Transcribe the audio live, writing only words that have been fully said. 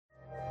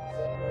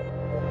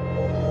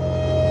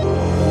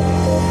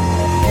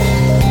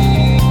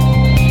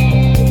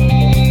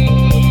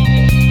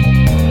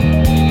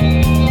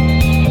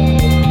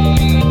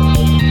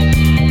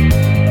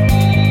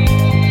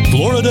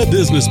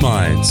Business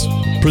Minds,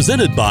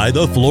 presented by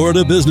the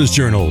Florida Business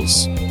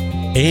Journals,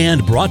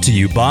 and brought to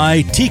you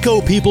by Tico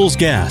Peoples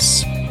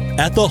Gas,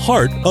 at the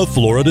heart of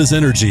Florida's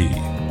energy.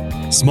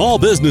 Small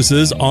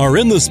businesses are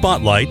in the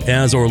spotlight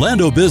as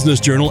Orlando Business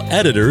Journal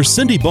editor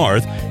Cindy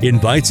Barth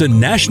invites a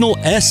national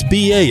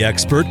SBA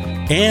expert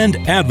and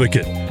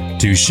advocate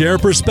to share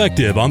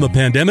perspective on the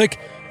pandemic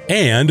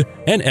and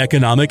an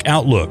economic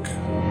outlook.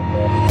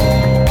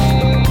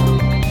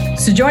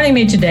 So joining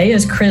me today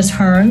is Chris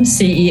Hurn,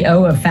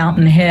 CEO of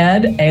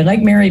Fountainhead, a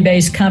Lake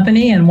Mary-based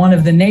company and one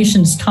of the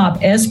nation's top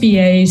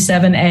SBA,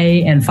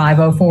 7A, and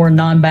 504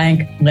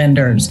 non-bank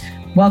lenders.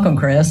 Welcome,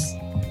 Chris.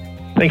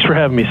 Thanks for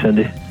having me,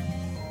 Cindy.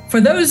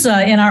 For those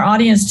in our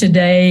audience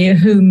today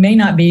who may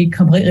not be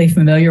completely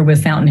familiar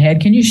with Fountainhead,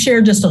 can you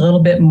share just a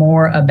little bit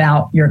more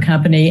about your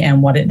company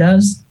and what it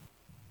does?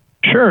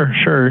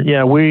 Sure.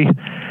 Yeah,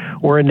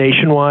 we're a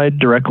nationwide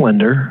direct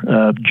lender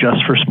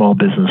just for small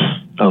business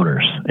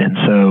owners. And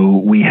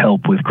so we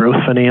help with growth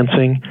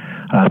financing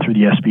through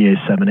the SBA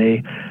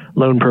 7A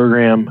loan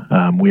program.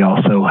 We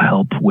also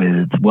help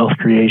with wealth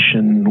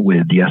creation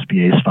with the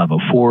SBA's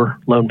 504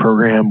 loan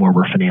program, where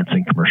we're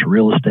financing commercial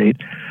real estate.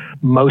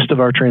 Most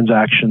of our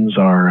transactions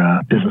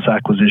are business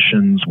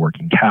acquisitions,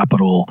 working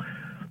capital,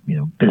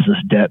 business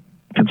debt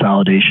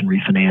consolidation,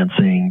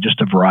 refinancing, just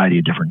a variety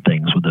of different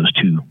things with those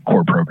two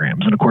core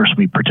programs. And of course,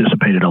 we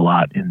participated a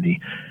lot in the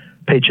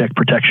Paycheck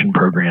Protection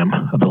Program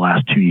of the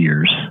last 2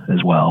 years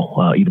as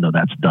well, even though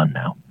that's done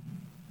now.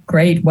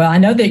 Great. Well, I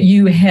know that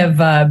you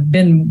have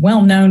been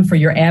well known for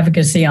your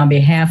advocacy on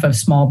behalf of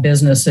small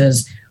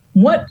businesses.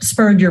 What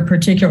spurred your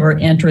particular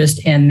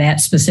interest in that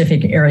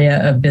specific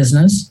area of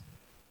business?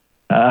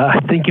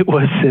 I think it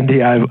was,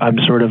 Cindy, I'm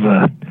sort of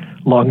a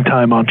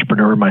longtime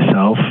entrepreneur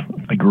myself.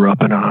 I grew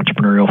up in an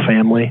entrepreneurial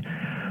family.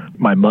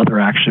 My mother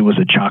actually was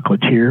a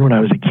chocolatier when I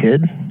was a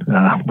kid.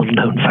 Little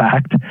known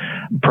fact.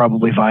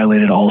 Probably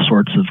violated all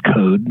sorts of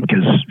code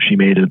because she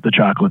made the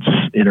chocolates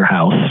in her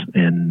house,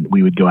 and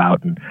we would go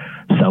out and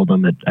sell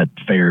them at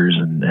fairs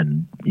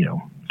and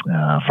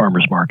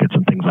farmers markets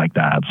and things like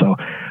that. So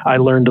I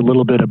learned a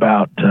little bit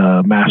about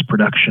mass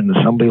production,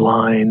 assembly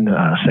line,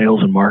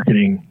 sales and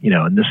marketing.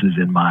 And this is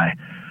in my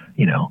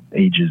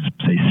ages,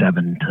 say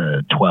 7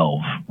 to 12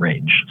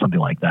 range,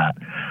 something like that.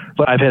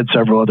 But I've had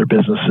several other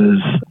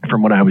businesses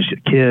from when I was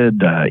a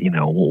kid.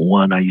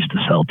 One, I used to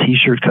sell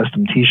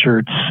custom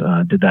t-shirts,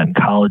 did that in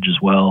college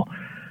as well.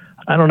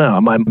 I don't know.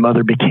 My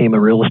mother became a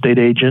real estate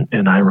agent,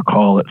 and I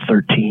recall at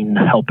 13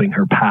 helping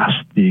her pass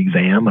the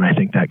exam. And I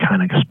think that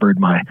kind of spurred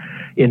my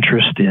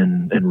interest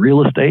in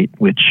real estate,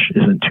 which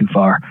isn't too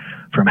far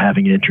from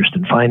having an interest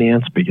in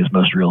finance, because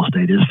most real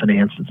estate is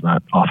financed. It's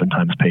not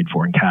oftentimes paid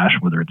for in cash,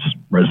 whether it's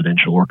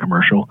residential or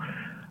commercial.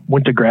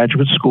 Went to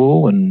graduate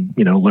school and,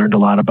 learned a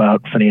lot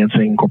about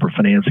financing, corporate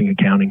financing,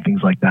 accounting,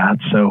 things like that.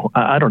 So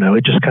I don't know.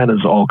 It just kind of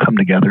has all come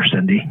together,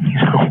 Cindy.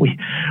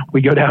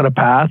 We go down a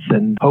path,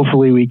 and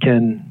hopefully we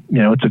can,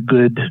 it's a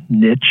good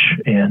niche,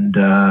 and,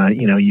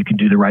 you can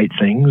do the right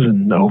things.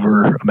 And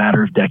over a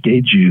matter of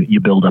decades, you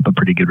build up a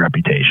pretty good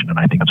reputation. And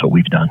I think that's what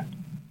we've done.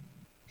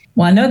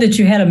 Well, I know that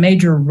you had a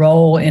major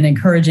role in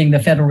encouraging the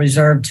Federal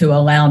Reserve to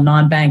allow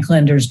non-bank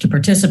lenders to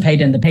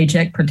participate in the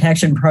Paycheck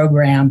Protection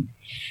Program.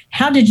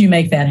 How did you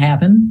make that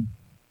happen?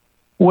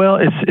 Well,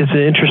 it's an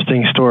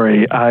interesting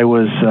story. I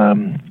was,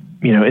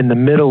 in the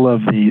middle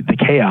of the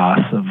chaos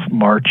of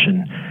March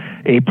and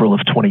April of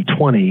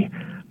 2020.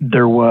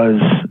 There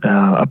was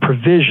a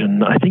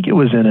provision, I think it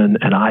was in an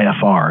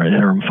IFR, an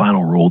interim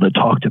final rule, that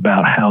talked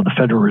about how the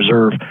Federal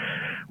Reserve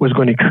was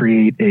going to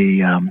create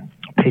a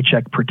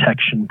Paycheck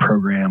Protection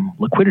Program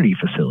liquidity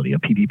facility, a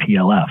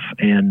PPPLF.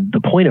 And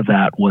the point of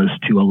that was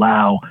to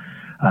allow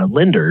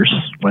lenders,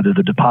 whether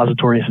they're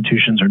depository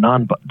institutions or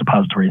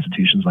non-depository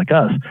institutions like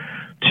us,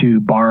 to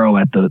borrow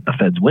at the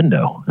Fed's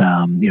window,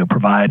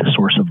 provide a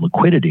source of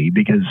liquidity,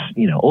 because,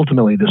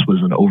 ultimately this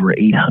was an over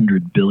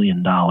 $800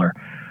 billion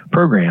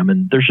program,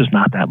 and there's just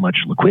not that much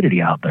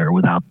liquidity out there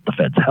without the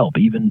Fed's help.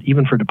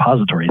 Even for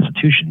depository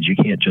institutions, you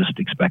can't just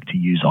expect to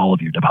use all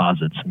of your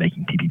deposits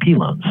making PPP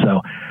loans.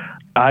 So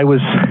I was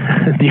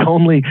the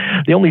only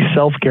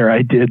self-care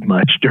I did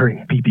much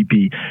during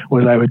PPP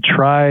was I would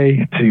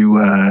try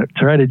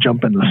to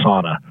jump in the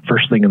sauna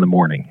first thing in the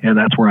morning, and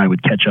that's where I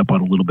would catch up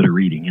on a little bit of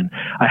reading. And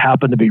I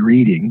happened to be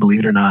reading, believe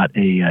it or not,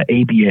 a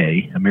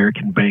ABA,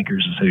 American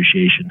Bankers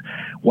Association,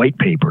 white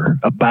paper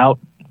about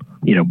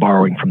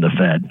borrowing from the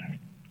Fed.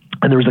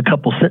 And there was a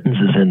couple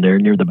sentences in there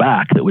near the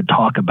back that would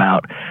talk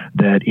about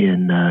that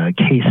in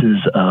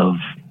cases of,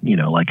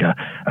 like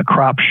a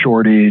crop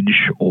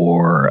shortage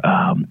or,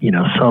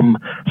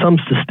 some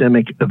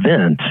systemic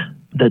event,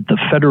 that the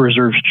Federal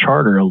Reserve's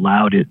charter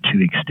allowed it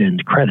to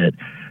extend credit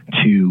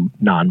to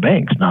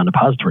non-banks,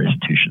 non-depository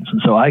institutions.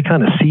 And so I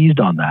kind of seized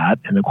on that.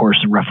 And of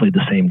course, roughly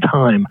the same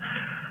time,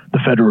 the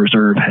Federal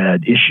Reserve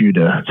had issued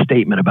a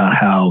statement about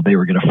how they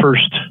were going to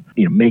first,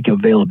 make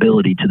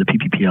availability to the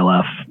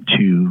PPPLF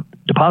to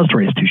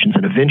depository institutions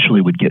and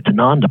eventually would get to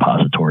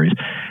non-depositories.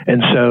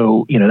 And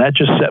so, that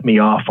just set me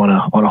off on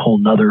a whole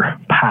nother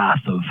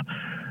path of,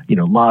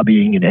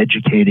 lobbying and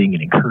educating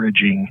and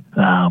encouraging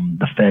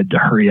the Fed to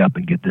hurry up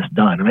and get this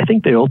done. And I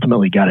think they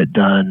ultimately got it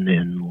done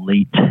in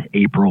late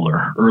April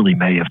or early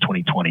May of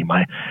 2020.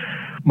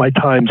 My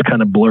times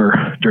kind of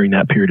blur during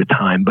that period of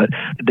time, but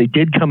they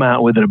did come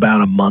out with it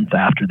about a month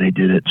after they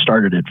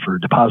started it for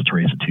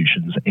depository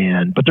institutions.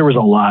 But there was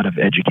a lot of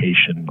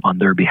education on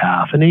their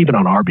behalf and even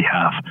on our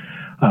behalf.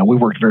 We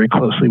worked very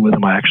closely with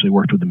them. I actually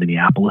worked with the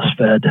Minneapolis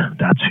Fed.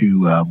 That's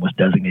who was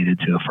designated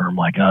to a firm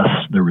like us.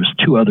 There was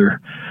 2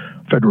 other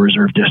Federal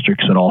Reserve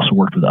districts that also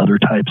worked with other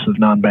types of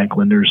non-bank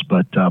lenders.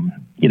 But,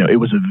 it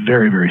was a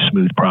very, very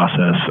smooth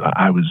process.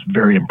 I was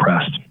very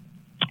impressed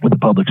with the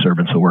public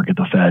servants that work at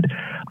the Fed.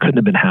 Couldn't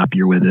have been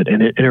happier with it.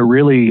 And it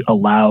really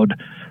allowed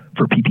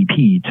for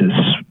PPP to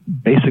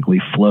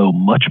basically flow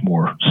much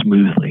more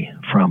smoothly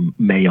from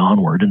May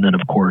onward. And then,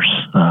 of course,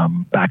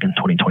 back in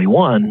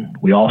 2021,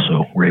 we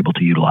also were able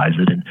to utilize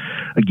it. And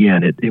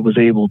again, it was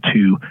able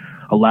to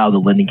allow the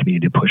lending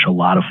community to push a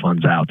lot of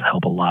funds out to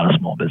help a lot of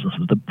small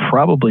businesses that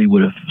probably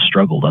would have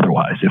struggled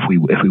otherwise if we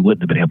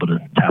wouldn't have been able to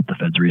tap the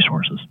Fed's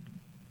resources.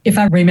 If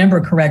I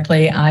remember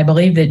correctly, I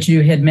believe that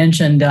you had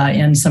mentioned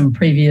in some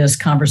previous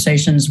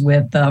conversations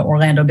with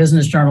Orlando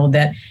Business Journal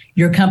that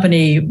your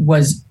company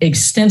was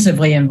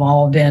extensively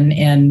involved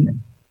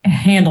in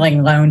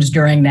handling loans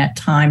during that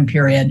time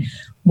period.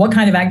 What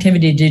kind of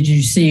activity did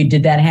you see?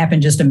 Did that happen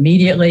just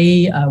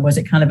immediately? Was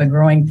it kind of a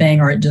growing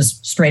thing, or it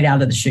just straight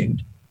out of the chute?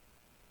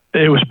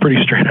 It was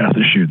pretty straight out of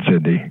the chute,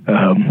 Cindy.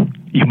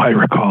 You might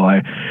recall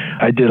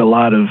I did a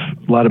lot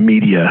of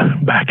media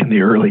back in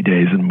the early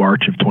days in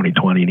March of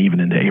 2020 and even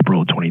into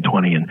April of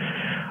 2020. And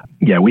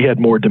yeah, we had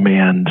more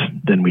demand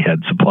than we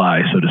had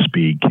supply, so to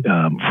speak.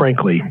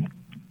 Frankly,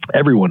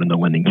 everyone in the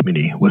lending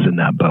community was in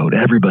that boat.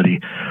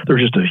 There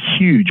was just a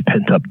huge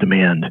pent-up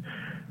demand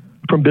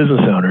from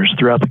business owners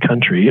throughout the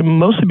country, and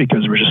mostly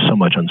because there was just so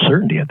much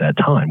uncertainty at that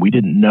time. We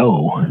didn't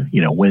know,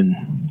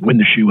 when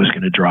the shoe was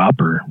going to drop,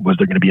 or was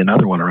there going to be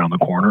another one around the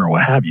corner, or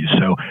what have you.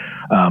 So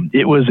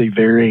it was a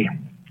very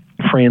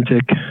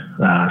frantic,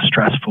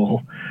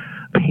 stressful,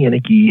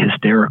 panicky,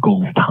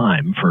 hysterical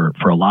time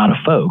for a lot of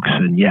folks.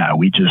 And yeah,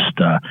 we just,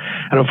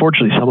 and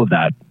unfortunately, some of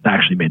that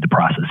actually made the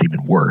process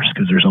even worse,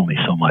 because there's only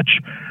so much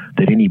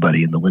that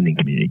anybody in the lending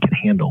community can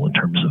handle in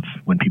terms of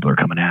when people are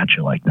coming at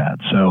you like that.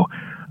 So,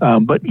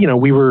 but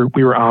we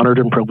were honored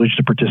and privileged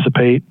to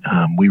participate.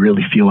 We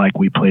really feel like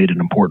we played an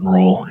important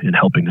role in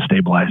helping to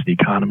stabilize the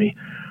economy.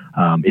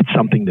 It's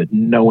something that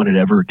no one had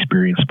ever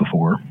experienced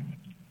before,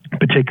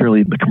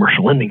 particularly in the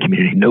commercial lending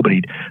community.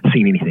 Nobody'd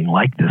seen anything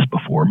like this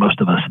before. Most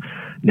of us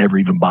never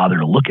even bother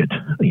to look at,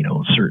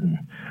 certain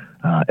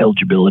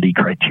eligibility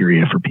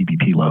criteria for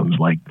PPP loans,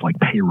 like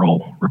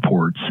payroll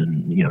reports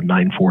and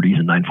 940s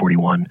and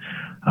 941,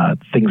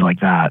 things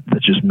like that.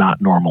 That's just not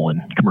normal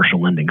in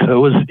commercial lending.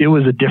 So it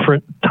was a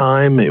different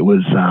time. It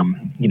was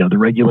the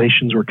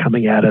regulations were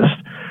coming at us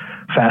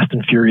fast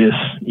and furious,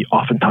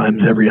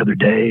 oftentimes every other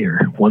day or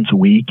once a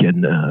week.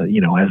 And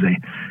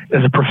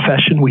as a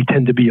profession, we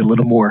tend to be a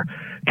little more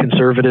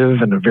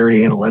conservative and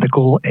very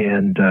analytical,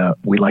 and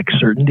we like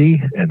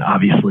certainty. And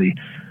obviously,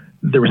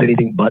 there was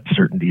anything but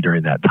certainty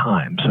during that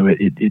time. So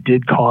it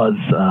did cause,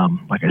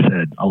 like I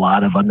said, a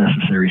lot of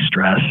unnecessary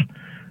stress.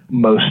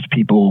 Most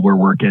people were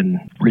working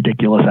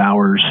ridiculous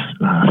hours,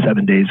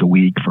 7 days a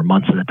week for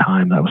months at a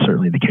time. That was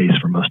certainly the case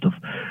for most of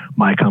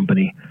my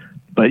company.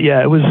 But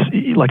yeah, it was,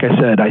 like I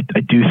said, I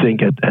do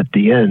think at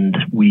the end,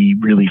 we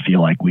really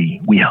feel like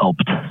we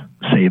helped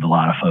save a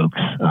lot of folks.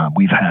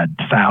 We've had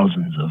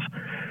thousands of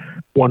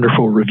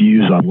wonderful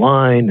reviews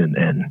online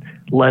and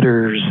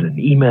letters and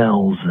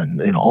emails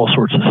and all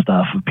sorts of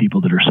stuff of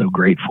people that are so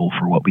grateful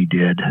for what we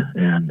did.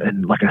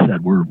 And like I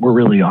said, we're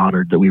really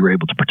honored that we were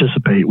able to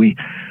participate. We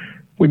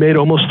made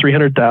almost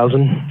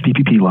 300,000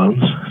 PPP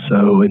loans.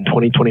 So in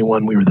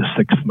 2021, we were the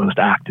 6th most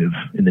active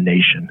in the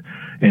nation,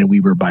 and we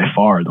were by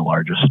far the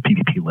largest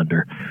PPP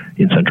lender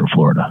in Central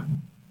Florida.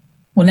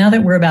 Well, now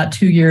that we're about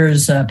 2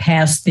 years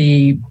past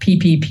the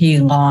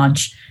PPP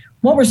launch,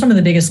 what were some of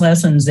the biggest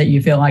lessons that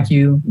you feel like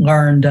you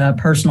learned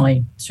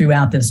personally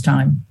throughout this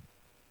time?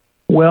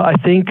 Well, I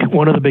think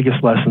one of the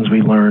biggest lessons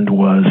we learned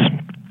was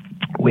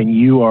when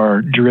you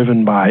are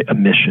driven by a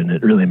mission,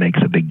 it really makes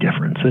a big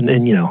difference.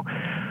 And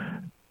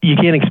you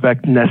can't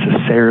expect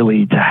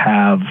necessarily to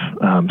have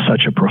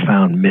such a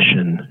profound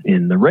mission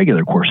in the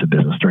regular course of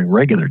business during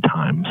regular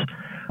times.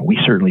 We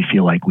certainly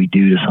feel like we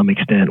do to some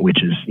extent,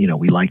 which is,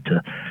 we like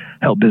to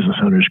help business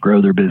owners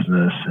grow their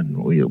business, and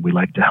we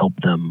like to help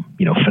them,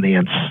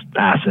 finance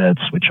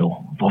assets, which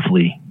will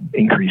hopefully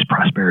increase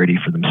prosperity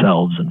for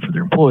themselves and for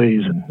their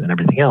employees and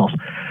everything else.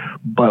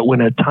 But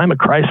when a time of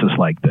crisis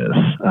like this,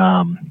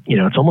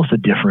 it's almost a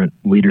different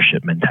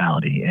leadership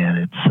mentality, and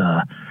it's,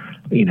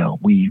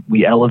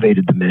 we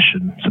elevated the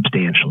mission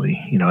substantially.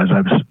 As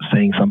I was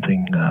saying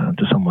something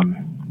to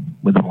someone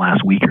within the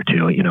last week or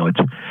two,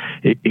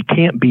 it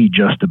can't be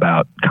just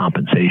about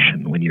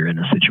compensation when you're in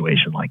a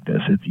situation like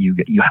this.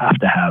 You have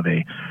to have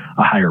a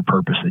higher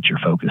purpose that you're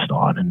focused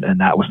on, and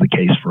that was the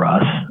case for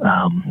us.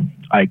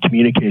 I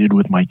communicated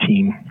with my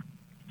team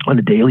on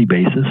a daily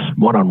basis,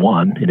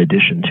 one-on-one, in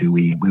addition to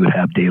we would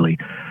have daily,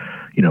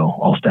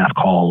 all staff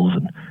calls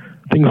and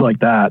things like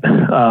that.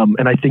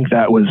 And I think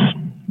that was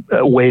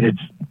a way to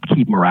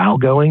keep morale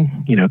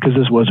going, because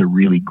this was a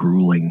really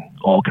grueling,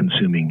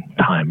 all-consuming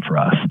time for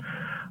us.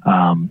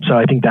 So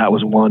I think that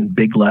was one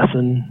big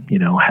lesson,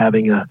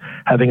 having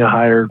a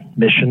higher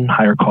mission,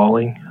 higher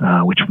calling,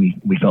 which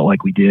we felt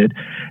like we did,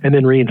 and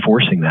then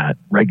reinforcing that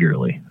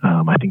regularly.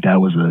 I think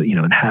that was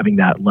and having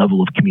that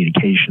level of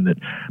communication that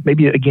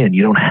maybe, again,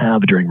 you don't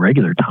have during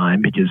regular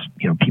time because,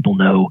 people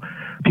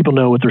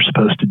know what they're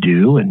supposed to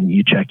do, and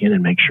you check in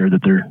and make sure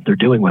that they're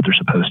doing what they're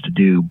supposed to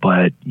do.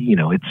 But,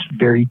 it's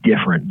very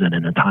different than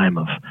in a time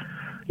of,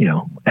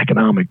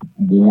 economic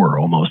war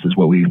almost is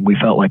what we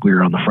felt like we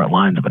were on the front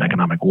lines of an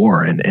economic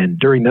war. And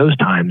during those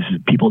times,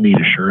 people need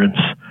assurance.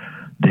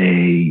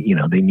 They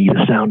need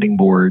a sounding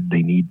board.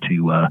 They need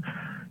to,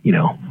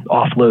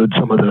 offload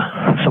some of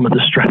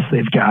the stress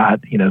they've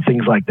got,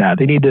 things like that.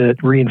 They need to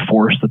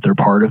reinforce that they're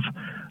part of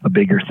a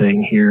bigger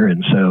thing here.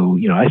 And so,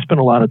 I spent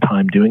a lot of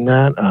time doing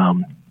that.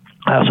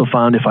 I also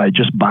found if I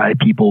just buy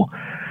people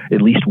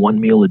at least one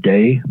meal a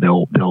day,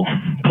 they'll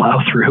plow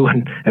through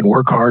and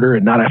work harder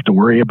and not have to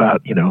worry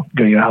about,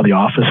 going out of the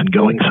office and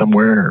going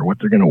somewhere or what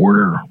they're going to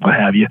order or what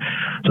have you.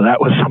 So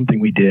that was something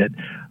we did.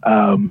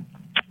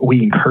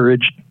 We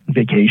encouraged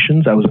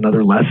vacations. That was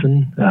another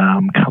lesson.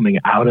 Coming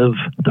out of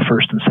the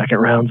first and second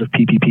rounds of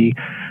PPP,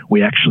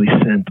 we actually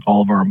sent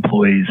all of our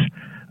employees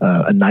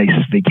a nice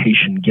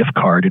vacation gift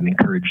card and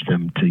encourage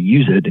them to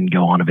use it and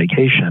go on a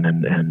vacation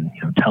and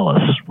tell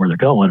us where they're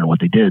going and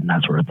what they did and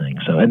that sort of thing.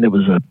 So, and it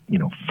was a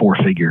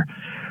 4-figure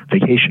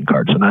vacation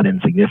card, so not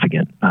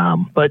insignificant.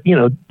 But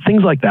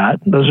things like that.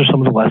 Those are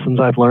some of the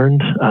lessons I've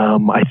learned.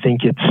 I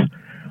think it's,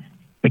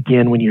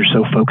 again, when you're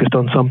so focused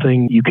on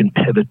something, you can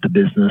pivot the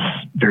business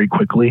very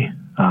quickly,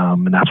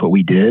 and that's what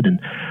we did. And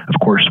of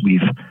course,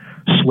 we've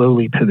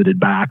slowly pivoted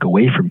back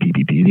away from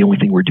PPP. The only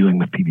thing we're doing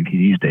with PPP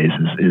these days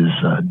is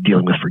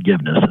dealing with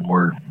forgiveness. And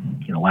we're,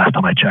 last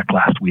time I checked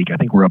last week, I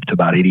think we're up to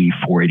about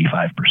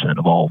 85%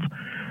 of all of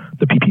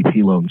the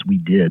PPP loans we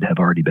did have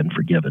already been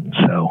forgiven.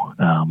 So,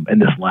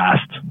 and this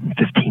last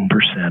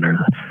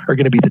 15% are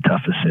going to be the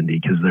toughest, Cindy,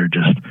 because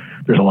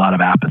there's a lot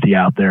of apathy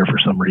out there for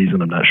some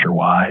reason. I'm not sure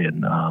why.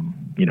 And,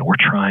 we're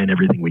trying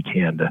everything we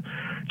can to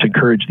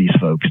encourage these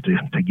folks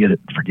to get it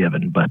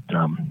forgiven, but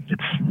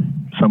it's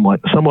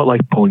somewhat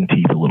like pulling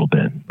teeth a little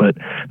bit. But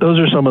those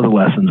are some of the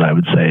lessons I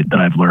would say that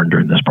I've learned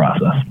during this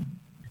process.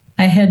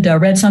 I had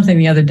read something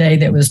the other day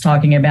that was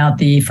talking about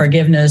the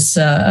forgiveness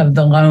of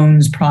the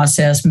loans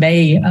process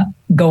may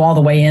go all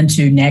the way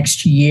into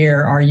next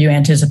year. Are you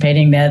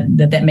anticipating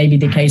that may be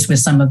the case with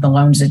some of the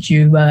loans that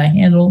you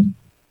handled?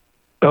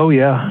 Oh,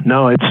 yeah.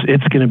 No,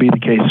 it's going to be the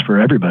case for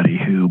everybody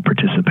who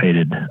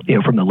participated,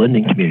 from the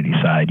lending community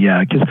side.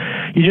 Yeah, because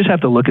you just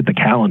have to look at the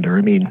calendar.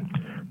 I mean,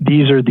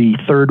 these are the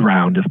third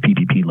round of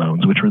PPP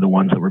loans, which were the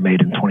ones that were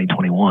made in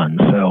 2021.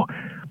 So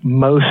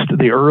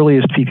the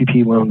earliest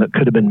PPP loan that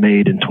could have been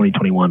made in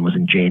 2021 was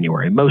in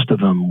January. Most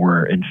of them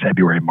were in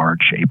February,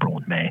 March, April,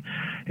 and May.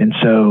 And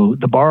so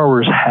the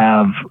borrowers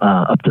have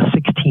up to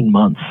 16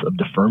 months of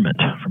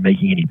deferment for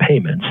making any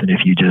payments. And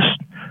if you just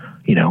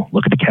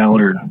look at the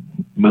calendar,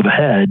 move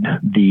ahead,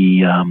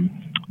 the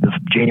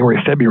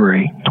January,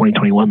 February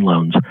 2021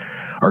 loans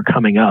are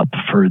coming up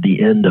for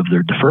the end of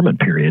their deferment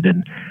period.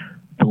 And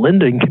the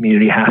lending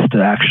community has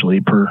to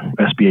actually, per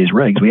SBA's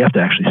regs, we have to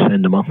actually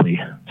send a monthly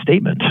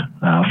statement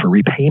for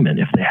repayment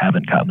if they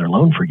haven't gotten their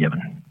loan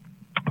forgiven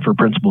for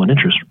principal and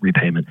interest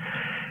repayment.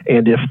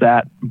 And if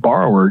that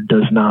borrower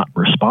does not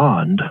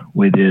respond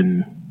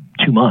within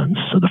 2 months,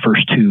 so the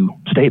first 2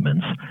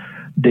 statements,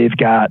 they've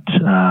got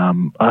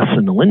us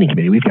in the lending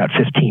committee. We've got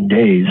 15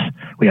 days.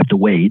 We have to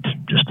wait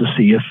just to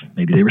see if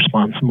maybe they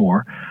respond some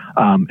more.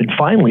 And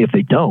finally, if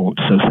they don't,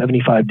 so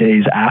 75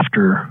 days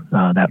after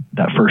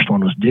that first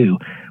one was due,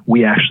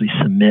 we actually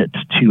submit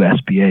to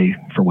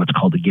SBA for what's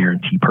called a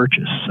guarantee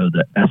purchase. So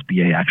the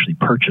SBA actually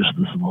purchased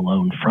this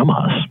loan from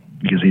us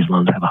because these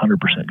loans have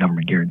 100%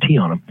 government guarantee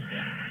on them.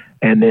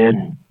 And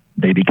then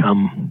they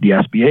become the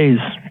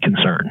SBA's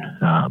concern.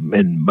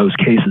 In most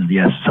cases,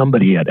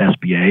 somebody at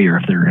SBA, or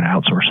if they're going to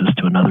outsource this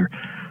to another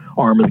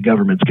arm of the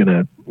government's going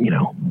to,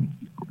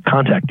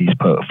 contact these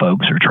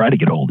folks or try to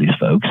get hold of these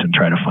folks and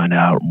try to find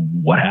out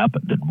what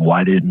happened and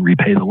why they didn't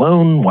repay the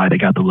loan, why they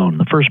got the loan in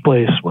the first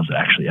place, was it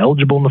actually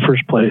eligible in the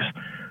first place,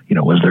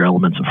 was there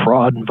elements of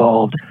fraud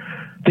involved,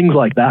 things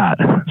like that.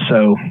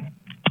 So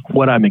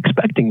what I'm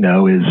expecting,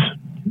 though, is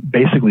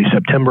basically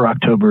September,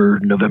 October,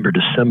 November,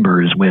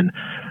 December is when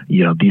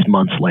these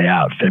months lay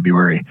out: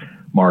 February,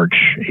 March,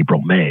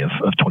 April, May of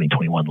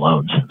 2021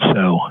 loans.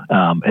 So,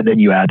 and then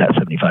you add that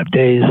 75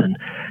 days. And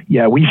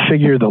yeah, we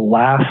figure the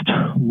last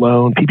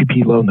loan,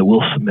 PPP loan that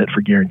we'll submit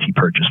for guarantee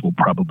purchase will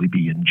probably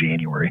be in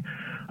January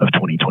of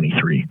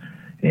 2023.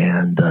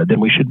 And then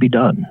we should be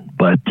done.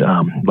 But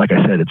like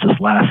I said, it's this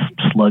last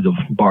slug of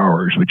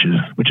borrowers, which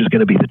is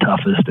going to be the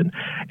toughest. And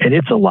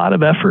it's a lot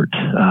of effort.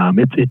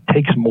 It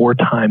takes more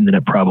time than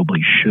it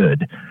probably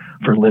should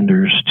for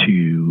lenders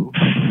to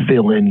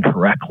fill in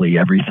correctly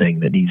everything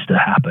that needs to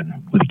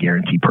happen with a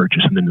guarantee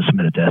purchase and then to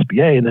submit it to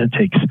SBA. And then it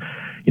takes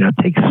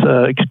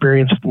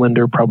experienced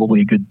lender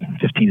probably a good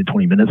 15 to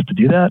 20 minutes to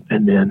do that.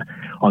 And then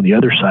on the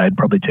other side,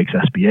 probably takes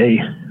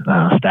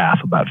SBA staff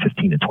about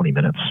 15 to 20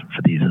 minutes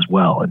for these as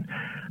well. And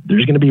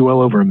there's going to be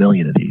well over 1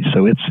 million of these.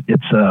 So it's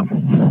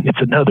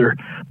another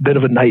bit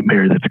of a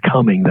nightmare that's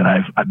coming that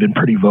I've been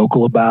pretty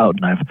vocal about,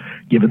 and I've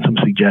given some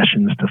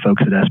suggestions to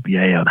folks at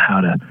SBA on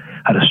how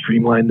to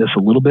streamline this a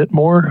little bit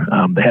more.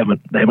 They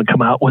haven't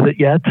come out with it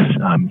yet.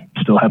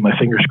 Still have my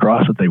fingers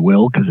crossed that they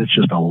will, because it's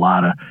just a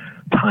lot of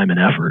time and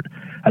effort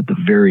at the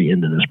very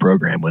end of this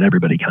program when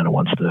everybody kind of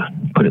wants to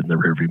put it in the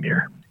rearview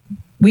mirror.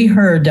 We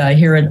heard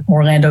here at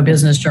Orlando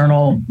Business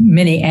Journal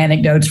many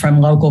anecdotes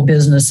from local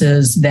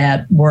businesses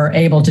that were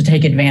able to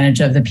take advantage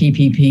of the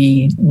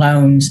PPP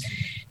loans,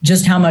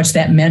 just how much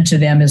that meant to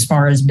them as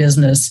far as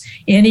business.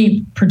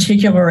 Any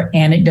particular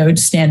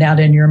anecdotes stand out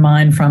in your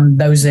mind from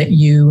those that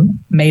you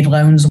made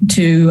loans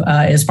to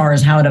as far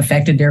as how it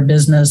affected their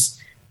business?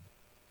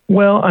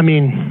 Well, I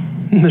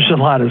mean, there's a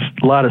lot of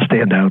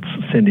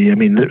standouts, Cindy. I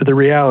mean, the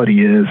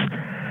reality is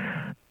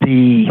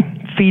the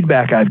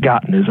feedback I've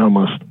gotten is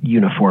almost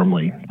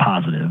uniformly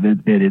positive.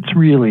 It's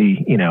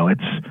really,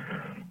 it's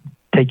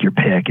take your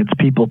pick. It's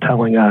people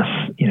telling us,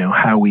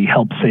 how we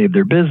helped save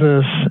their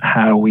business,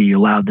 how we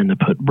allowed them to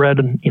put bread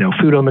and,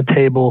 food on the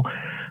table,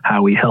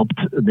 how we helped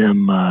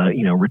them,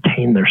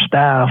 retain their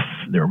staff,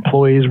 their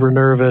employees were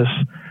nervous,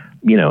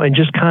 and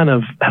just kind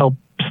of help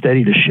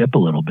steady the ship a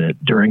little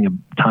bit during a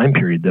time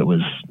period that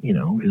was,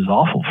 is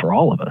awful for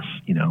all of us.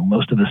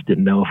 Most of us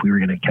didn't know if we were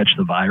going to catch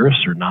the virus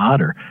or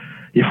not, or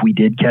if we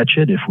did catch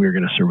it, if we were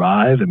going to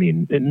survive. I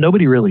mean,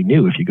 nobody really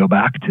knew. If you go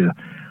back to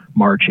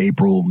March,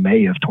 April,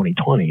 May of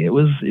 2020, it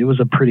was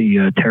a pretty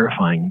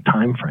terrifying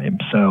time frame.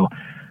 So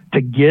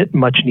to get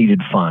much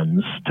needed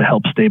funds to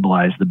help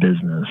stabilize the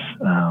business,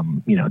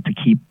 to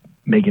keep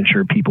making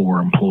sure people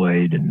were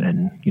employed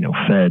and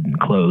fed and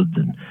clothed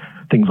and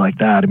things like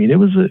that. I mean, it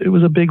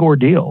was a big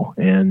ordeal.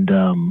 And,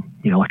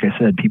 like I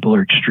said, people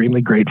are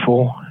extremely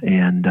grateful.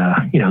 And,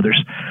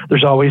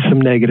 there's always some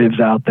negatives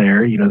out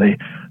there.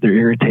 They're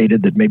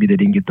irritated that maybe they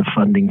didn't get the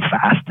funding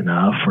fast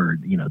enough, or,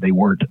 they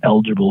weren't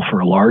eligible for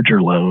a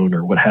larger loan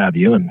or what have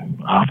you.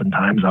 And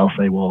oftentimes I'll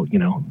say, well,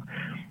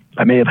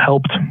 I may have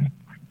helped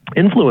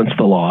influence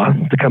the law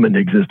to come into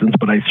existence,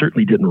 but I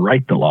certainly didn't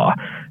write the law.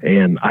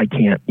 And I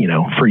can't,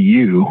 for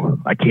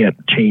you, I can't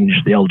change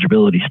the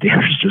eligibility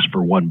standards just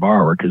for one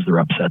borrower because they're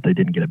upset they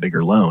didn't get a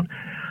bigger loan.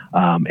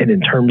 And in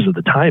terms of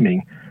the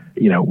timing,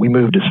 we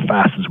moved as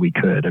fast as we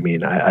could. I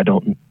mean, I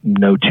don't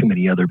know too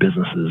many other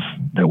businesses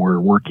that were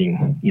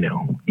working,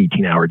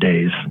 18-hour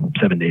days,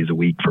 7 days a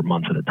week for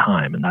months at a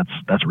time. And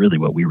that's really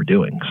what we were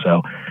doing.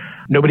 So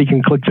nobody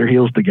can click their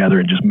heels together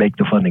and just make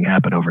the funding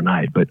happen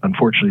overnight. But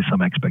unfortunately,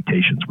 some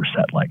expectations were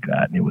set like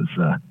that. And it was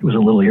a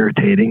little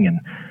irritating and,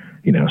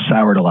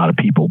 soured a lot of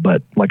people.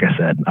 But like I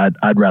said,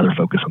 I'd rather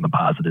focus on the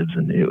positives.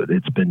 And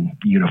it's been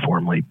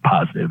uniformly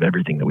positive,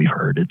 everything that we've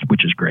heard,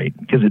 which is great,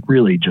 because it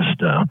really just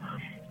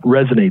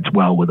resonates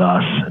well with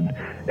us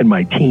and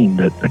my team.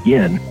 That,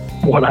 again,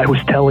 what I was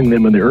telling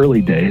them in the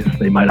early days,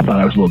 they might have thought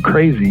I was a little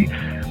crazy,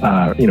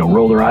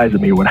 roll their eyes at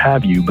me or what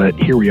have you. But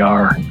here we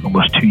are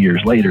almost 2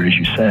 years later, as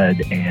you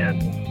said,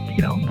 and,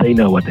 they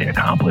know what they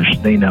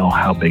accomplished. They know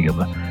how big of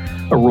a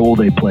role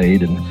they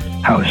played and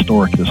how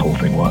historic this whole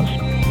thing was.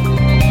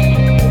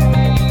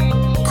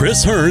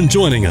 Chris Hurn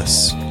joining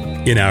us.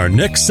 In our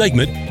next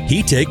segment,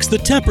 he takes the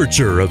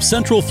temperature of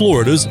Central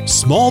Florida's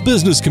small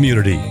business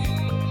community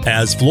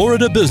as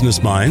Florida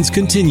Business Minds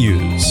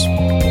continues.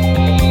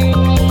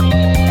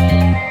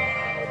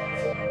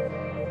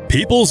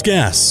 People's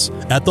Gas,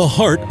 at the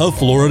heart of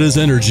Florida's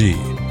energy,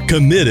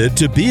 committed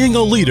to being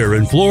a leader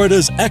in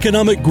Florida's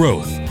economic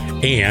growth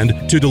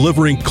and to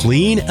delivering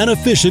clean and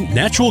efficient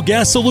natural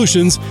gas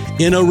solutions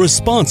in a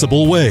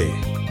responsible way.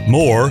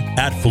 More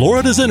at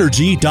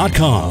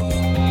floridasenergy.com.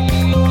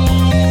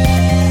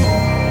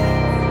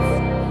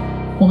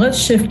 Well, let's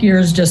shift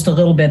gears just a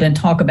little bit and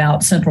talk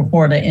about Central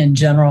Florida in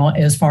general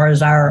as far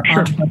as our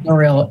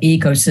entrepreneurial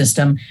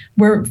ecosystem.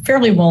 We're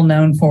fairly well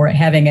known for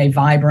having a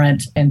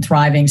vibrant and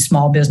thriving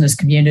small business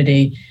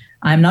community.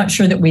 I'm not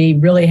sure that we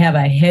really have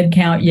a head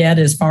count yet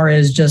as far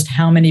as just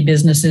how many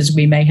businesses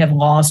we may have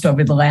lost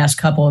over the last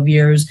couple of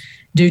years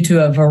due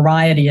to a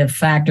variety of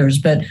factors.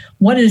 But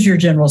what is your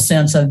general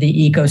sense of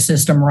the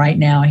ecosystem right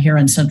now here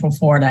in Central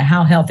Florida?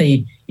 How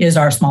healthy is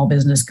our small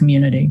business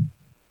community?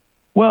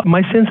 Well,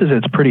 my sense is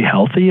it's pretty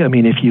healthy. I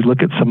mean, if you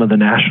look at some of the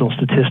national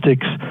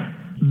statistics,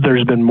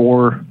 there's been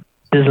more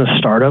business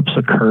startups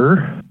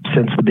occur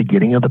since the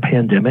beginning of the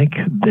pandemic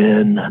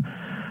than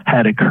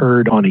had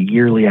occurred on a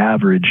yearly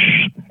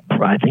average.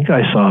 I think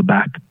I saw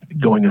back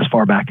going as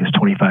far back as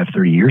 25,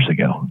 30 years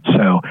ago.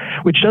 So,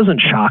 which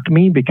doesn't shock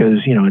me because,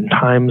 in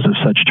times of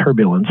such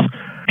turbulence,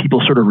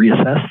 people sort of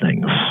reassess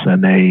things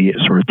and they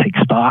sort of take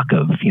stock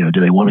of, do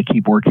they want to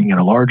keep working in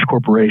a large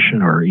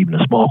corporation or even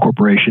a small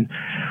corporation,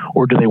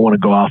 or do they want to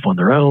go off on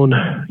their own,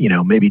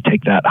 maybe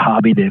take that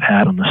hobby they've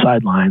had on the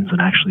sidelines and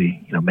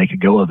actually, make a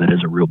go of it as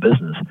a real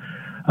business,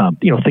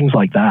 things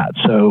like that.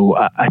 So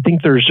I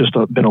think there's just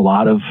been a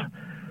lot of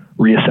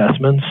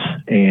reassessments,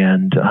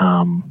 and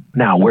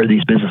now where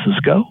these businesses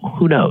go,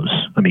 who knows?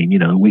 I mean,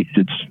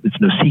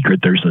 it's no secret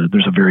there's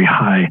a very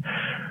high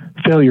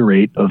failure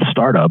rate of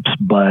startups,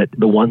 but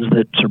the ones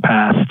that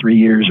surpass 3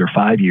 years or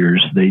 5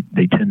 years,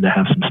 they tend to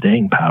have some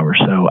staying power.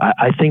 So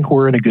I think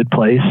we're in a good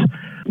place.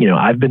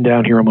 I've been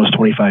down here almost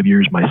 25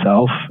 years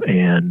myself,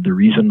 and the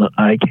reason that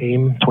I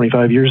came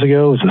 25 years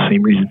ago is the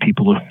same reason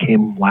people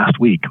came last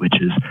week, which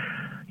is,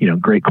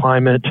 great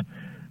climate,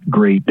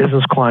 great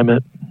business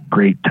climate,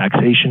 great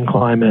taxation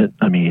climate.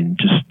 I mean,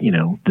 just,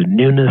 the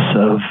newness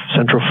of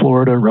Central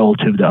Florida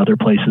relative to other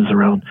places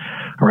around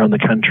the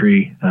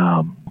country.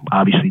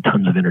 Obviously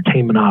tons of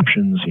entertainment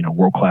options,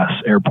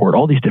 world-class airport,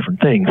 all these different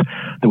things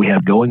that we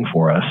have going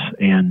for us.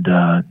 And,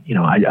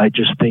 I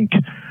just think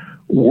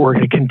we're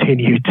going to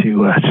continue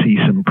to see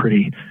some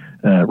pretty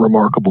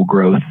remarkable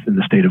growth in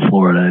the state of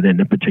Florida, and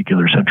in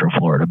particular Central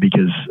Florida,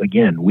 because,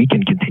 again, we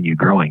can continue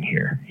growing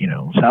here.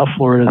 South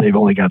Florida, they've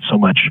only got so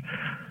much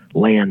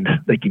land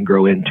they can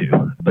grow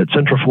into. But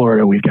Central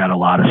Florida, we've got a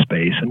lot of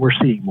space, and we're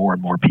seeing more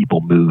and more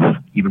people move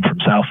even from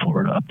South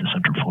Florida up to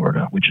Central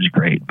Florida, which is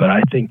great. But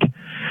I think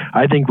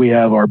we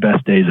have our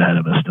best days ahead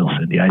of us still,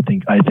 Cindy. I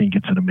think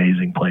it's an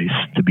amazing place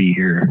to be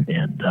here,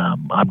 and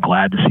I'm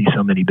glad to see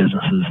so many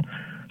businesses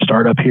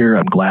start up here.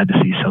 I'm glad to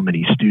see so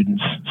many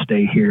students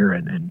stay here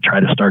and try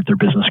to start their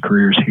business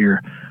careers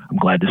here. I'm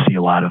glad to see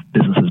a lot of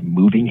businesses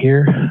moving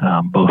here,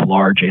 both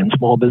large and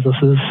small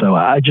businesses. So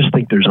I just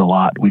think there's a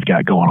lot we've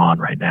got going on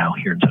right now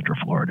here in Central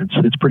Florida.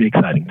 It's pretty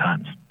exciting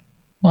times.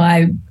 Well,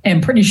 I am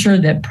pretty sure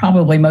that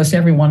probably most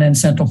everyone in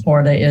Central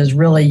Florida is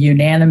really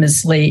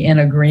unanimously in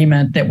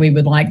agreement that we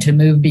would like to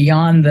move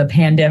beyond the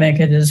pandemic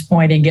at this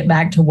point and get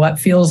back to what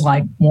feels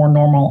like more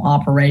normal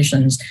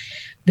operations.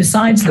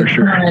 Besides the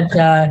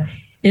current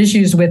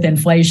issues with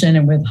inflation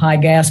and with high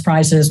gas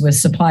prices, with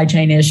supply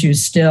chain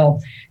issues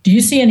still, do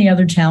you see any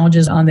other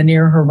challenges on the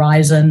near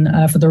horizon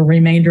for the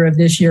remainder of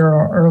this year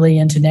or early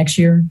into next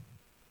year?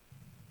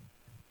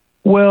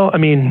 Well, I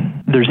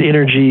mean, there's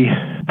energy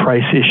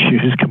price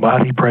issues,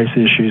 commodity price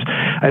issues.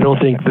 I don't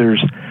think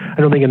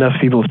enough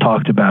people have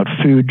talked about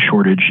food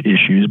shortage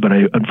issues, but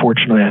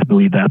unfortunately, I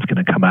believe that's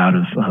going to come out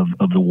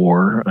of the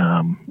war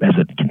as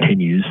it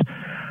continues.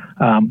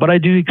 But I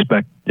do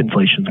expect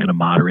inflation is going to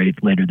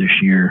moderate later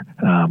this year.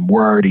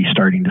 We're already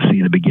starting to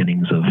see the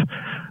beginnings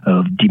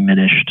of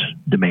diminished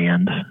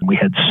demand. We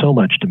had so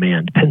much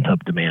demand,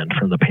 pent-up demand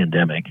from the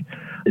pandemic.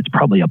 It's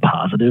probably a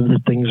positive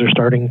that things are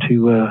starting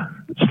to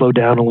slow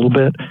down a little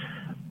bit.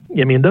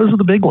 I mean, those are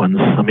the big ones.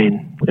 I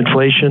mean,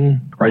 inflation,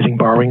 rising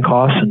borrowing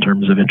costs in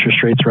terms of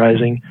interest rates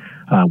rising,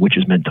 which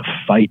is meant to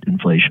fight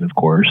inflation, of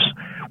course.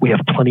 We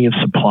have plenty of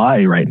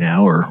supply right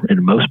now, or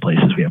in most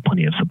places we have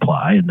plenty of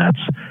supply, and that's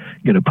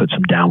going to put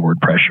some downward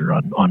pressure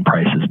on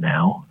prices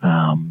now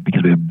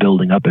because we've been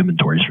building up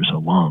inventories for so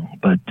long.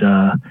 But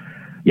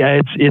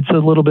it's a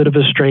little bit of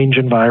a strange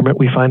environment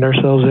we find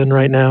ourselves in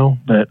right now,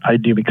 but I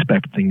do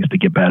expect things to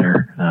get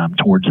better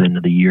towards the end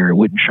of the year. It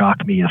wouldn't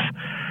shock me if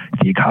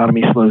the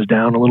economy slows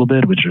down a little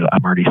bit, which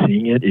I'm already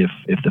seeing it,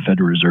 if the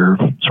Federal Reserve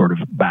sort of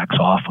backs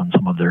off on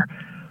some of their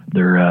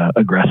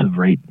aggressive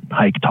rate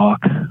hike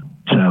talk.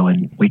 So,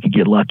 and we could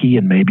get lucky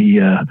and maybe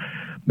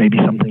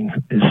something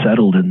is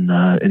settled in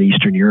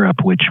Eastern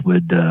Europe, which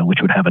would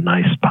have a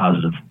nice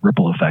positive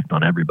ripple effect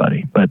on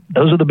everybody. But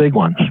those are the big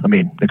ones. I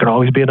mean, there could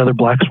always be another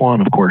black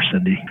swan, of course,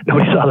 Cindy.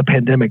 Nobody saw the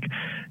pandemic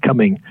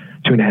coming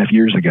 2.5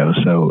 years ago.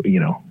 So,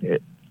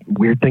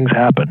 weird things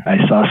happen.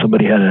 I saw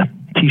somebody had a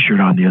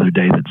T-shirt on the other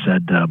day that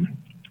said,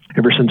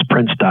 ever since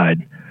Prince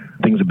died,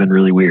 things have been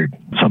really weird,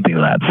 something to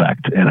that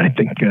effect. And I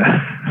think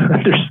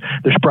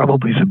there's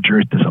probably some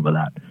truth to some of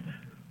that.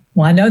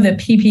 Well, I know that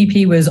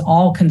PPP was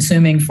all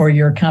consuming for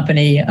your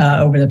company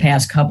over the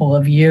past couple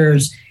of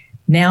years.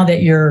 Now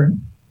that you're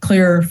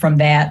clear from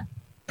that,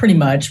 pretty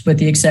much, with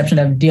the exception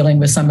of dealing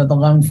with some of the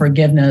loan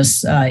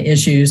forgiveness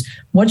issues,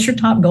 what's your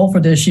top goal for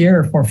this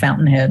year for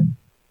Fountainhead?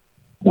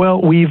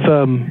 Well, we've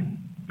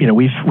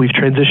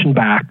transitioned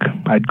back.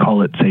 I'd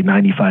call it, say,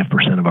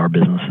 95% of our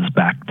business is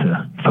back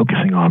to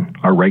focusing on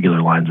our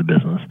regular lines of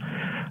business.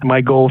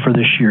 My goal for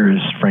this year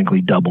is,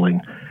 frankly,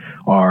 doubling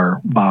our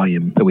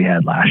volume that we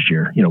had last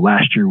year.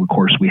 Last year, of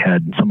course, we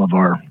had some of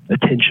our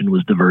attention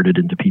was diverted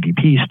into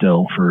PPP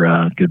still for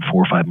a good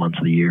 4 or 5 months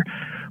of the year.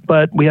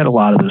 But we had a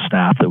lot of the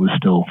staff that was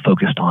still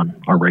focused on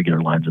our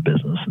regular lines of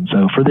business. And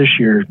so for this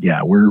year,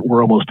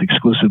 we're almost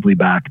exclusively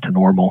back to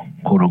normal,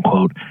 quote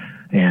unquote.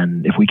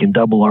 And if we can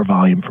double our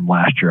volume from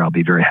last year, I'll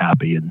be very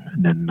happy. And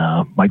then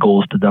my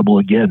goal is to double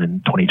again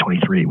in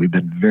 2023. We've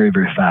been very,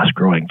 very fast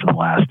growing for the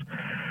last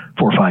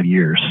 4 or 5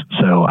 years.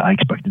 So I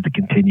expect it to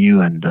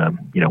continue, and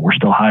we're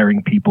still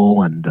hiring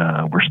people, and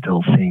we're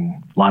still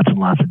seeing lots and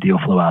lots of deal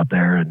flow out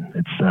there, and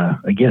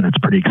it's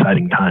pretty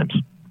exciting times.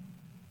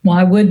 Well,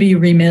 I would be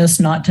remiss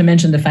not to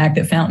mention the fact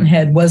that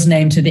Fountainhead was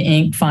named to the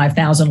Inc.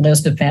 5,000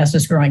 list of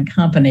fastest growing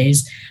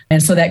companies.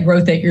 And so that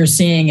growth that you're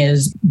seeing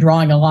is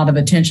drawing a lot of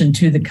attention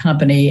to the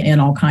company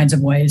in all kinds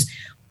of ways.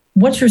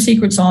 What's your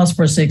secret sauce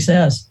for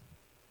success?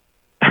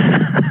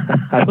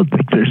 I don't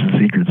think there's a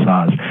secret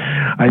sauce.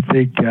 I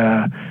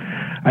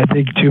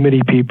think too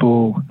many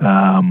people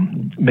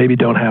maybe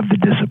don't have the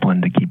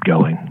discipline to keep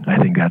going. I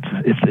think that's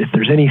if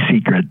there's any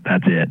secret,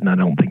 that's it. And I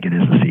don't think it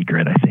is a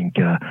secret. I think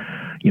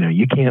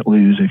you can't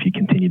lose if you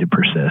continue to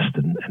persist,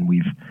 and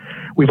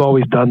we've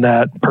always done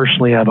that.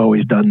 Personally, I've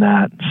always done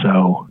that.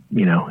 So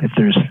if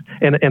there's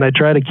and I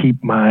try to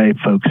keep my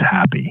folks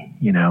happy.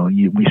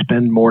 We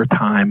spend more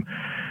time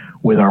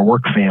with our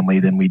work family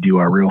than we do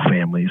our real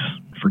families,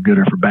 for good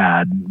or for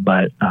bad.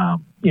 But I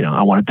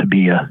want it to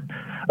be a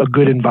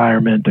good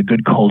environment, a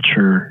good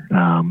culture.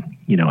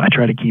 I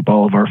try to keep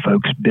all of our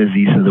folks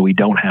busy so that we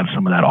don't have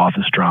some of that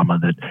office drama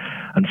that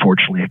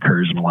unfortunately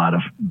occurs in a lot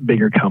of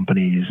bigger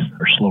companies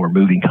or slower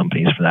moving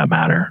companies for that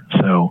matter.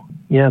 So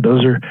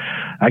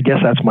I guess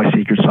that's my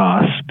secret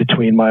sauce.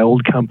 Between my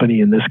old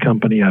company and this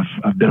company,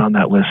 I've been on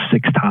that list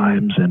 6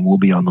 times, and we'll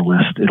be on the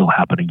list. It'll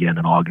happen again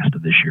in August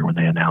of this year when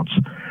they announce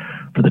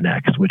for the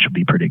next, which will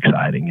be pretty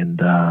exciting.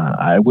 And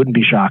I wouldn't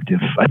be shocked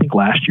if, I think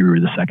last year we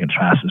were the second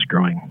fastest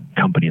growing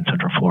company in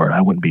Central Florida.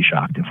 I wouldn't be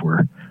shocked if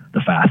we're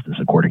the fastest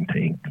according to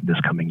Inc.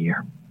 this coming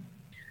year.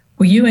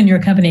 Well, you and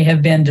your company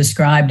have been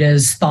described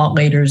as thought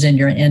leaders in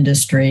your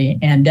industry,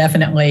 and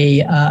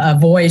definitely a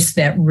voice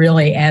that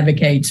really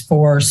advocates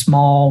for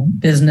small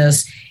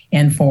business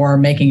and for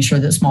making sure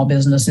that small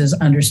businesses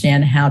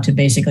understand how to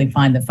basically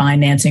find the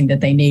financing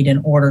that they need in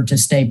order to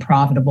stay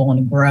profitable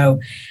and grow.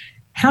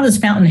 How does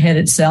Fountainhead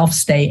itself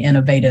stay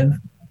innovative?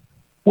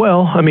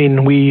 Well,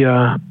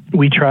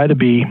 we try to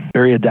be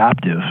very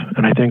adaptive,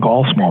 and I think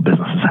all small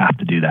businesses have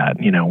to do that.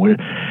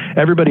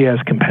 Everybody has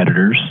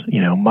competitors.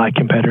 My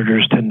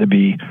competitors tend to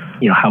be,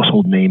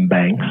 household name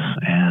banks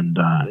and,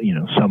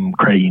 some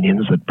credit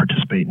unions that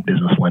participate in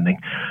business lending.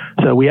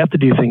 So we have to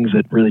do things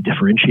that really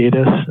differentiate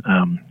us.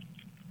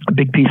 A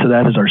big piece of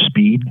that is our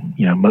speed.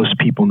 Most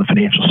people in the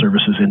financial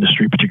services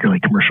industry, particularly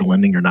commercial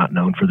lending, are not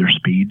known for their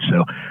speed.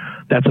 So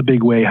that's a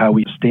big way how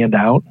we stand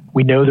out.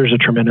 We know there's a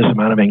tremendous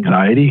amount of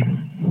anxiety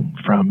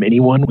from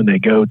anyone when they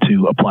go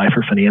to apply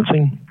for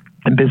financing,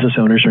 and business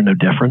owners are no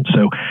different.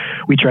 So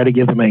we try to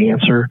give them an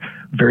answer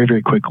very,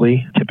 very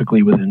quickly,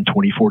 typically within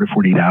 24 to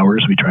 48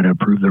 hours. We try to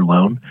approve their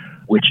loan,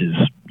 which is,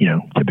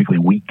 typically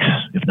weeks,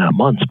 if not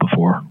months,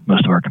 before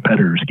most of our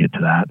competitors get to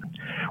that.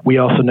 We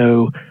also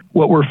know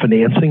what we're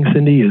financing,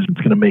 Cindy, is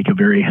going to make a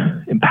very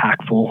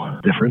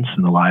impactful difference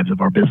in the lives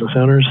of our business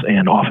owners.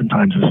 And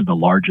oftentimes this is the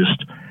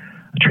largest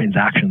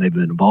transaction they've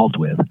been involved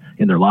with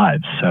in their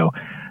lives. So,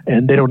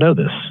 and they don't know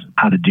this,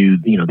 how to do,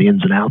 the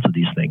ins and outs of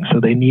these things. So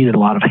they need a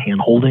lot of hand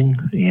holding,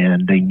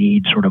 and they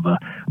need sort of a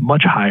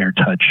much higher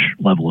touch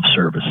level of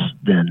service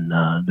than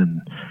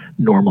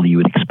normally you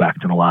would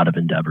expect in a lot of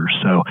endeavors.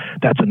 So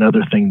that's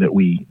another thing that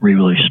we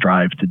really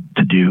strive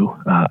to do.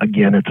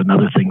 Again, it's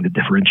another thing that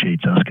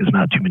differentiates us, because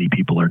not too many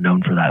people are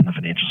known for that in the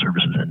financial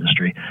services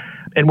industry.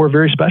 And we're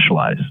very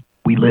specialized.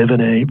 We live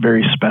in a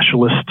very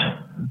specialist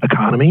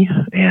economy,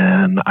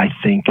 and I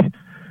think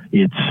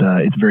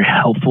it's very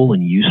helpful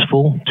and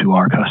useful to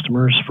our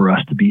customers for us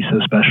to be so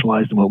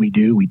specialized in what we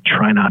do. We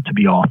try not to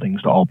be all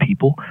things to all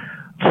people.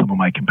 Some of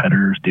my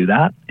competitors do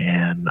that,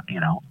 and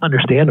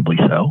understandably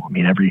so.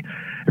 Every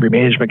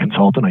management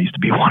consultant, I used to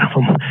be one of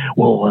them,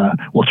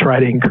 will try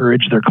to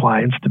encourage their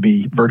clients to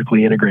be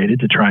vertically integrated,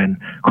 to try and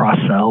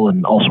cross-sell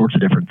and all sorts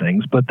of different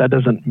things. But that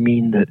doesn't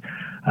mean that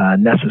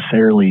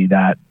necessarily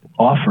that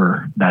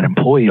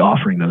employee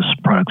offering those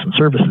products and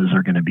services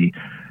are going to be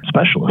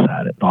specialists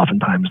at it.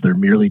 Oftentimes they're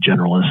merely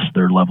generalists.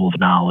 Their level of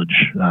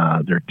knowledge,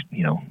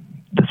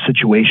 the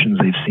situations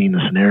they've seen,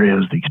 the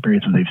scenarios, the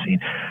experiences they've seen,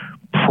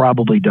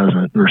 probably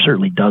doesn't, or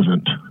certainly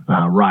doesn't,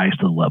 rise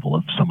to the level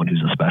of someone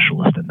who's a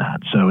specialist in that.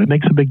 So it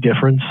makes a big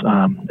difference.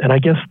 And I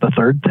guess the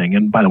third thing,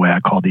 and by the way, I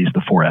call these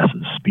the 4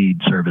 S's: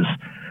 speed, service,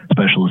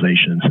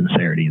 specialization, and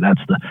sincerity.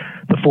 That's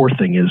the fourth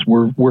thing is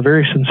we're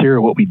very sincere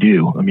at what we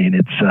do.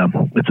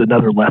 It's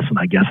another lesson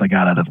I guess I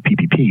got out of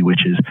PPP,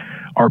 which is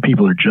our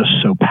people are just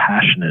so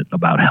passionate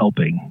about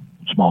helping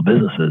small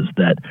businesses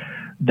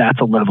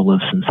that's a level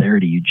of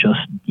sincerity you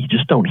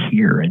just don't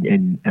hear, and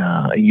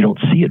you don't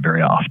see it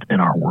very often in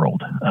our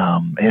world.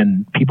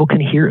 And people can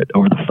hear it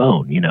over the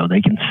phone.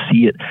 They can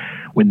see it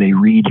when they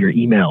read your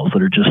emails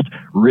that are just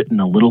written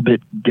a little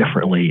bit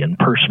differently and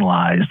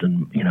personalized,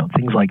 and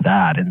things like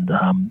that. And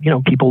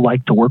people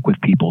like to work with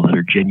people that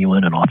are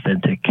genuine and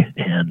authentic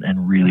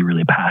and really,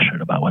 really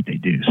passionate about what they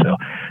do. So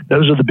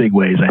those are the big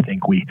ways I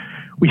think we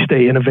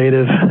stay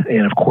innovative.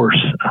 And of course,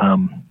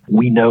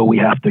 we know we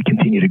have to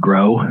continue to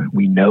grow.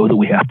 We know that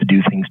we have to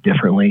do things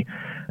differently.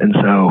 And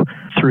so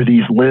through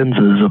these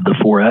lenses of the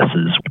 4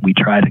 S's, we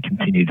try to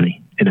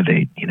continually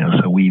innovate.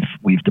 So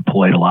we've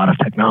deployed a lot of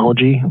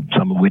technology,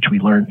 some of which we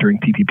learned during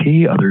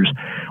PPP, others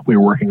we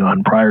were working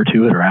on prior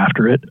to it or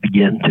after it,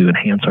 again, to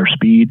enhance our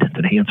speed, to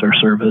enhance our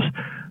service.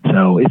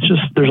 So it's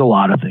just, there's a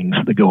lot of things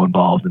that go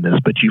involved in this,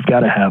 but you've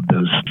got to have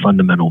those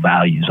fundamental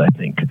values, I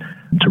think,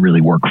 to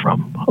really work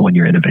from when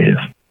you're innovative.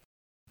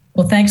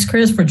 Well, thanks,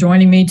 Chris, for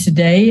joining me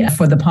today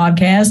for the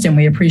podcast, and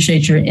we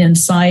appreciate your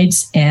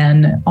insights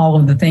and all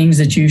of the things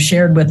that you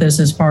shared with us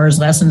as far as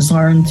lessons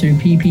learned through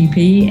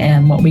PPP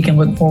and what we can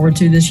look forward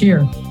to this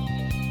year.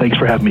 Thanks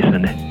for having me,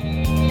 Cindy.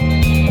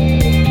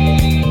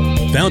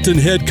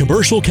 Fountainhead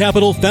Commercial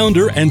Capital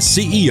founder and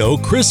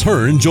CEO Chris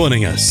Hurn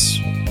joining us.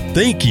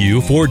 Thank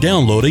you for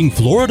downloading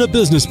Florida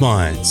Business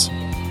Minds,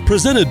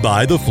 presented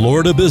by the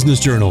Florida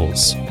Business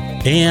Journals,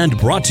 and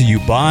brought to you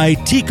by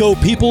TECO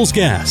Peoples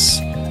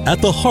Gas, at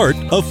the heart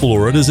of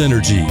Florida's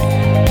energy.